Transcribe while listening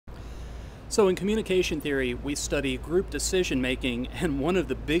So in communication theory, we study group decision making, and one of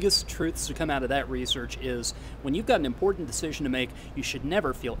the biggest truths to come out of that research is when you've got an important decision to make, you should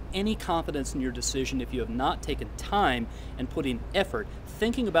never feel any confidence in your decision if you have not taken time and put in effort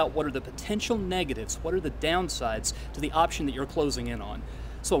thinking about what are the potential negatives, what are the downsides to the option that you're closing in on.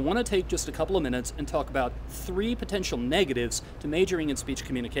 So I want to take just a couple of minutes and talk about 3 potential negatives to majoring in speech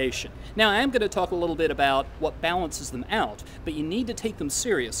communication. Now, I am going to talk a little bit about what balances them out, but you need to take them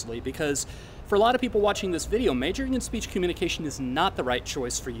seriously because for a lot of people watching this video, majoring in speech communication is not the right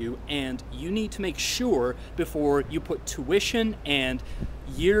choice for you, and you need to make sure before you put tuition and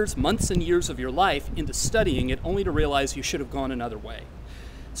years, months and years of your life into studying it only to realize you should have gone another way.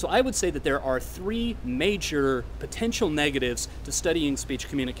 So I would say that there are 3 major potential negatives to studying speech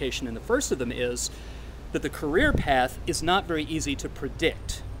communication, and the first of them is that the career path is not very easy to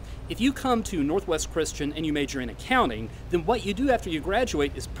predict. If you come to Northwest Christian and you major in accounting, then what you do after you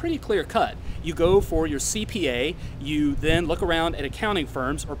graduate is pretty clear cut. You go for your CPA, you then look around at accounting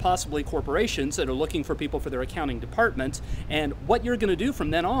firms or possibly corporations that are looking for people for their accounting department, and what you're going to do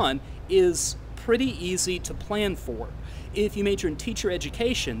from then on is pretty easy to plan for. If you major in teacher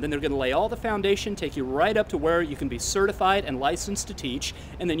education, then they're going to lay all the foundation, take you right up to where you can be certified and licensed to teach,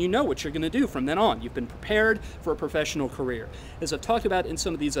 and then you know what you're going to do from then on. You've been prepared for a professional career. As I've talked about in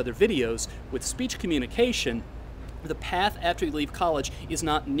some of these other videos, with speech communication, the path after you leave college is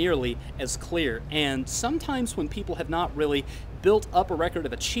not nearly as clear, and sometimes when people have not really built up a record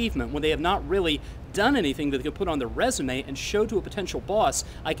of achievement, when they have not really done anything that they could put on their resume and show to a potential boss,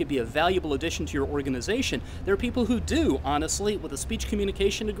 I could be a valuable addition to your organization, there are people who do, honestly, with a speech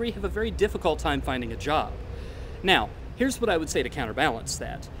communication degree, have a very difficult time finding a job. Now, here's what I would say to counterbalance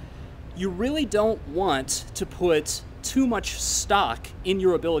that. You really don't want to put too much stock in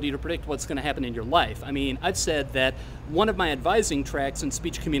your ability to predict what's going to happen in your life. I mean, I've said that one of my advising tracks in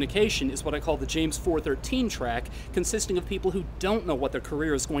speech communication is what I call the James 4:13 track, consisting of people who don't know what their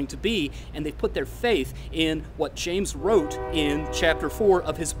career is going to be, and they've put their faith in what James wrote in chapter 4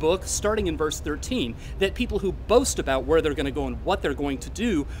 of his book, starting in verse 13, that people who boast about where they're going to go and what they're going to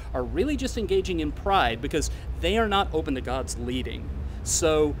do are really just engaging in pride because they are not open to God's leading.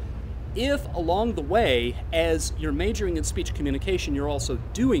 So if along the way, as you're majoring in speech communication, you're also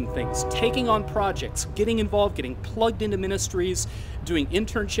doing things, taking on projects, getting involved, getting plugged into ministries, doing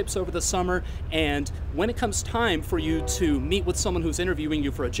internships over the summer, and when it comes time for you to meet with someone who's interviewing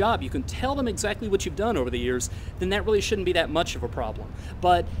you for a job, you can tell them exactly what you've done over the years, then that really shouldn't be that much of a problem.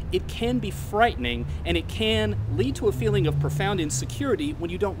 But it can be frightening, and it can lead to a feeling of profound insecurity when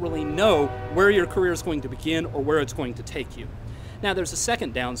you don't really know where your career is going to begin or where it's going to take you. Now, there's a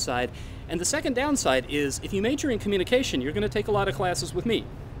second downside, and the second downside is if you major in communication, you're going to take a lot of classes with me,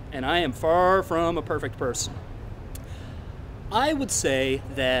 and I am far from a perfect person. I would say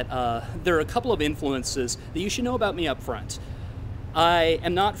that there are a couple of influences that you should know about me up front. I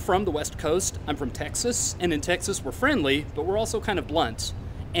am not from the West Coast. I'm from Texas, and in Texas we're friendly, but we're also kind of blunt.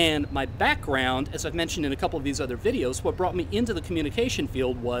 And my background, as I've mentioned in a couple of these other videos, what brought me into the communication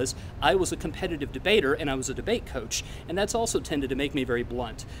field was I was a competitive debater and I was a debate coach, and that's also tended to make me very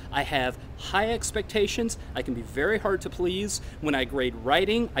blunt. I have high expectations, I can be very hard to please. When I grade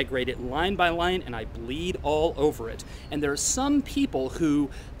writing, I grade it line by line and I bleed all over it. And there are some people who,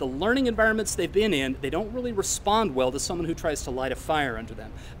 the learning environments they've been in, they don't really respond well to someone who tries to light a fire under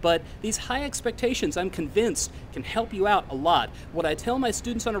them. But these high expectations, I'm convinced, can help you out a lot. What I tell my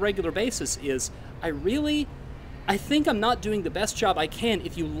students on a regular basis is, I think I'm not doing the best job I can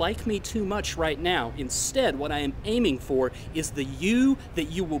if you like me too much right now. Instead, what I am aiming for is the you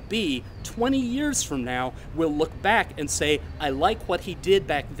that you will be 20 years from now will look back and say, I like what he did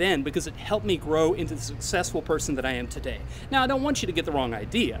back then because it helped me grow into the successful person that I am today. Now, I don't want you to get the wrong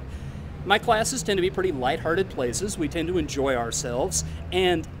idea. My classes tend to be pretty lighthearted places. We tend to enjoy ourselves,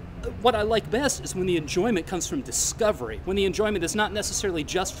 and what I like best is when the enjoyment comes from discovery, when the enjoyment is not necessarily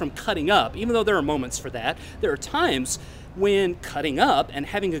just from cutting up, even though there are moments for that. There are times when cutting up and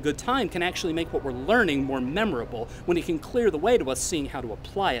having a good time can actually make what we're learning more memorable, when it can clear the way to us seeing how to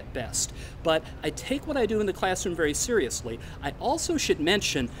apply it best. But I take what I do in the classroom very seriously. I also should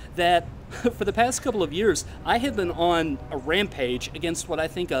mention that for the past couple of years, I have been on a rampage against what I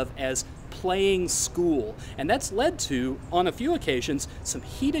think of as playing school, and that's led to, on a few occasions, some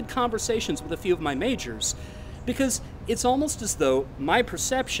heated conversations with a few of my majors. Because It's almost as though my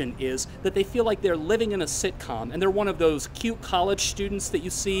perception is that they feel like they're living in a sitcom, and they're one of those cute college students that you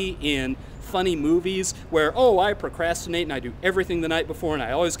see in funny movies where, oh, I procrastinate and I do everything the night before and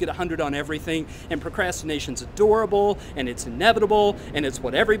I always get 100 on everything, and procrastination's adorable and it's inevitable and it's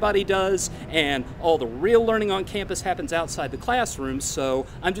what everybody does, and all the real learning on campus happens outside the classroom, so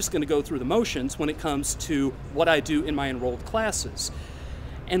I'm just going to go through the motions when it comes to what I do in my enrolled classes.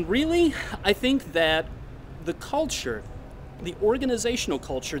 And really, I think that the culture, the organizational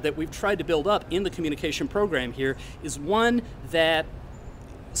culture that we've tried to build up in the communication program here is one that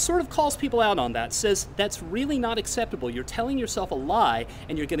sort of calls people out on that, says that's really not acceptable. You're telling yourself a lie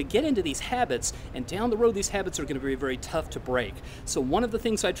and you're going to get into these habits, and down the road these habits are going to be very tough to break. So one of the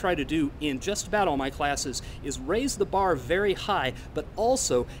things I try to do in just about all my classes is raise the bar very high, but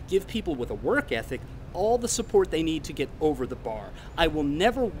also give people with a work ethic all the support they need to get over the bar. I will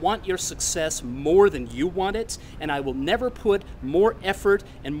never want your success more than you want it, and I will never put more effort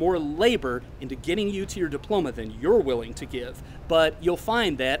and more labor into getting you to your diploma than you're willing to give. But you'll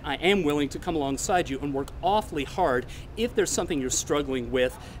find that I am willing to come alongside you and work awfully hard if there's something you're struggling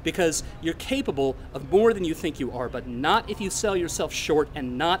with, because you're capable of more than you think you are, but not if you sell yourself short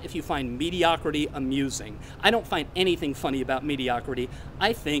and not if you find mediocrity amusing. I don't find anything funny about mediocrity.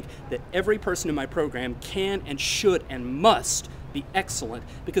 I think that every person in my program can and should and must be excellent,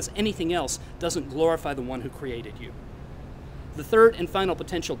 because anything else doesn't glorify the one who created you. The third and final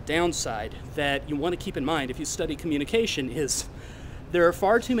potential downside that you want to keep in mind if you study communication is there are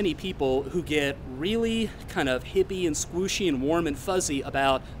far too many people who get really kind of hippie and squooshy and warm and fuzzy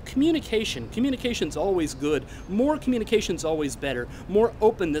about communication. Communication's always good. More communication's always better. More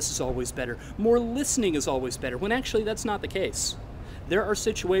openness is always better. More listening is always better, when actually that's not the case. There are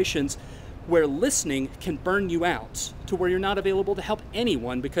situations where listening can burn you out to where you're not available to help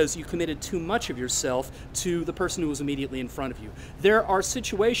anyone because you committed too much of yourself to the person who was immediately in front of you. There are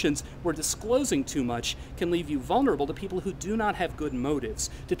situations where disclosing too much can leave you vulnerable to people who do not have good motives,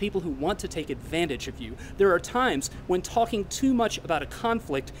 to people who want to take advantage of you. There are times when talking too much about a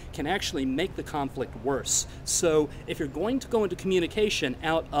conflict can actually make the conflict worse. So if you're going to go into communication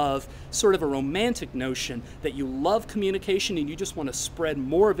out of sort of a romantic notion that you love communication and you just want to spread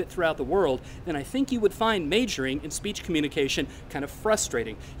more of it throughout the world, then I think you would find majoring in speech communication kind of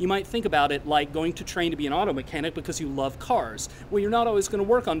frustrating. You might think about it like going to train to be an auto mechanic because you love cars. Well, you're not always going to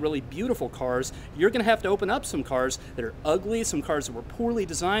work on really beautiful cars. You're going to have to open up some cars that are ugly, some cars that were poorly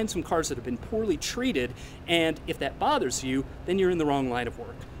designed, some cars that have been poorly treated, and if that bothers you, then you're in the wrong line of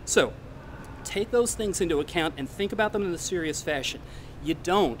work. So, take those things into account and think about them in a serious fashion. You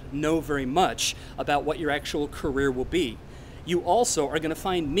don't know very much about what your actual career will be. You also are going to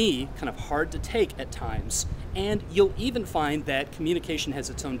find me kind of hard to take at times, and you'll even find that communication has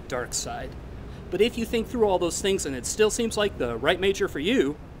its own dark side. But if you think through all those things and it still seems like the right major for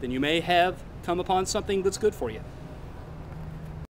you, then you may have come upon something that's good for you.